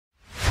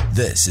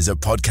This is a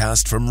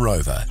podcast from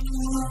Rover.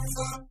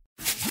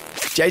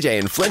 JJ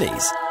and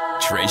Flynny's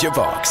Treasure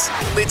Box.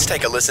 Let's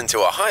take a listen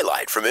to a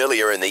highlight from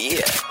earlier in the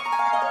year.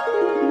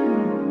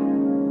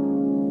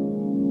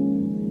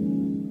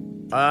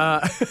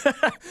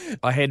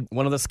 I had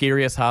one of the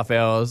scariest half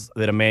hours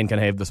that a man can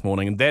have this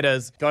morning, and that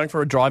is going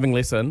for a driving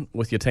lesson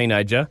with your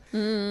teenager.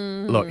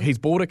 Look, he's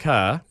bought a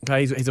car.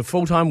 Okay, he's a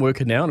full-time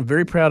worker now, and I'm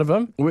very proud of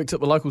him. Works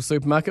at the local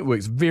supermarket,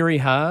 works very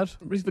hard.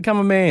 He's become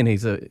a man.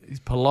 He's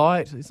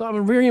polite.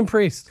 I'm very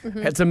impressed.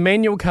 It's a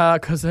manual car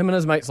because him and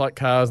his mates like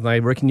cars, and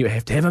they reckon you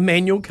have to have a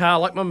manual car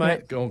like my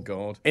mate. Oh,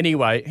 God.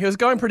 Anyway, he was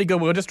going pretty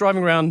good. We were just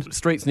driving around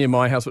streets near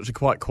my house, which are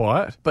quite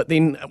quiet. But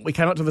then we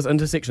came up to this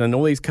intersection, and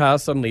all these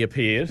cars suddenly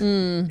appeared.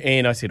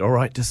 And I said, all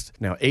right, just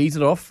now ease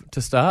it off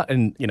to start.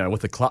 And, you know,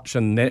 with the clutch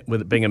and that, with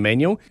it being a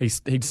manual,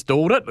 he'd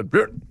stalled it.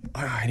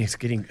 And he's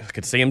I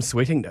could see him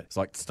sweating. It's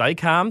like, stay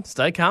calm,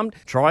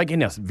 try again.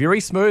 Now it's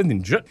very smooth.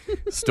 And then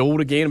stalled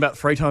again about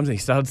 3 times. And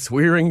he started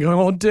swearing, going,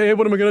 oh, Dad,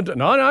 what am I going to do?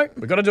 No,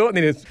 we've got to do it. And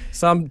then there's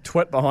some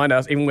twit behind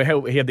us. Even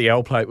where he had the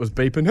L plate was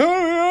beeping.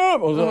 I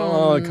was like,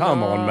 oh,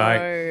 come on,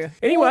 mate.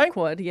 Anyway,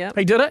 awkward, yeah.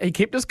 He did it. He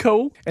kept us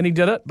cool and he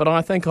did it. But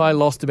I think I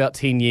lost about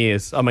 10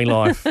 years of my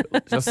life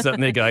just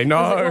sitting there going,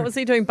 no. What was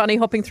he doing, bunny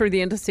hopping through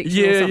the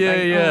intersection or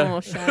something? Yeah. Oh,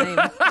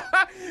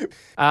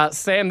 shame.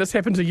 Sam, this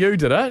happened to you,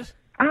 did it?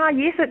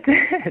 Yes, it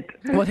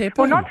did. What happened?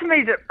 Well, not to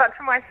me, but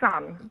to my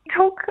son.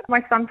 Took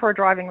my son for a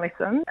driving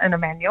lesson in a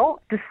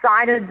manual.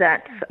 Decided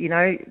that,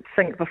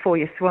 sink before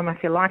you swim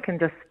if you like, and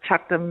just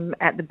chucked him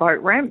at the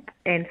boat ramp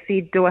and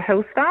said, do a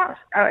hill start.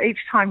 Each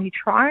time he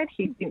tried,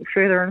 he went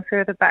further and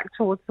further back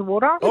towards the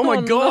water. Oh,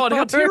 my God,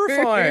 how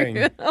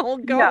terrifying. Oh,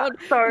 God.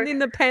 Yeah, so, and then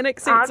the panic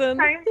sets in.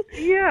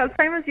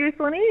 Same as you,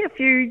 Flynny. A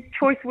few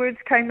choice words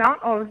came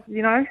out of,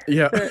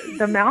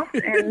 the mouth.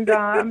 And,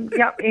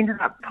 ended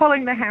up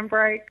pulling the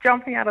handbrake,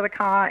 jumping out of the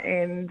car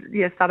and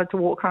started to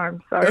walk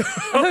home. So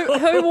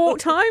who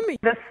walked home?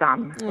 The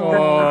son.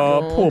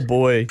 Oh, poor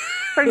boy.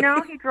 So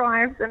now he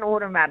drives an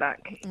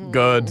automatic.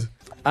 Good.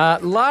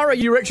 Lara,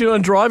 you were actually on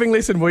a driving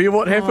lesson, were you?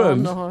 What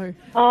happened? Oh, no.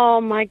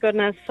 Oh, my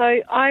goodness.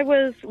 So I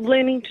was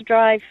learning to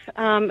drive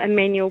a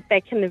manual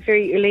back in the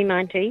very early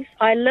 90s.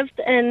 I lived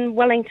in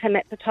Wellington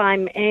at the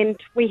time, and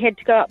we had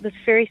to go up this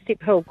very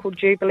steep hill called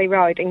Jubilee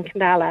Road in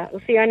Kandala. It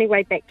was the only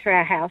way back to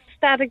our house.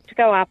 Started to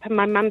go up, and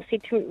my mum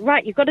said to me,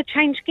 right, you've got to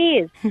change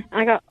gears.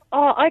 I go,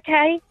 oh,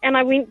 okay. And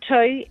I went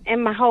to,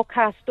 and my whole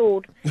car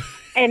stalled.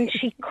 And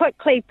she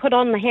quickly put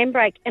on the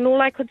handbrake, and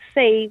all I could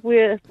see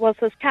was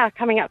this car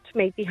coming up to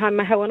me behind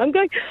my hill, and I'm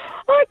going,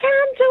 I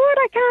can't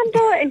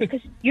do it. And she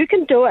goes, you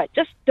can do it,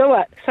 just do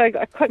it. So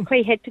I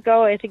quickly had to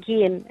go it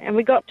again, and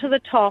we got to the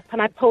top,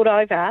 and I pulled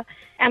over,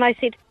 and I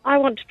said, I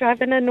want to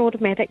drive in an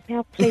automatic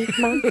now, please,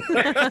 Mum.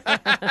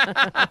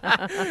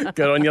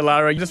 Good on you,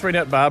 Lara. You just read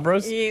out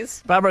Barbara's.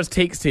 Yes. Barbara's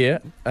text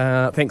here.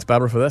 Thanks,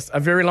 Barbara, for this. A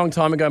very long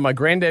time ago, my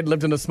granddad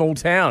lived in a small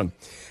town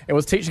and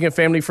was teaching a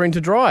family friend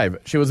to drive.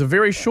 She was a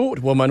very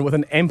short woman with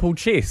an ample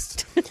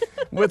chest.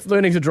 With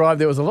learning to drive,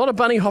 there was a lot of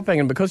bunny hopping,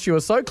 and because she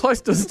was so close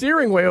to the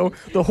steering wheel,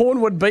 the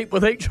horn would beep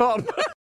with each hop.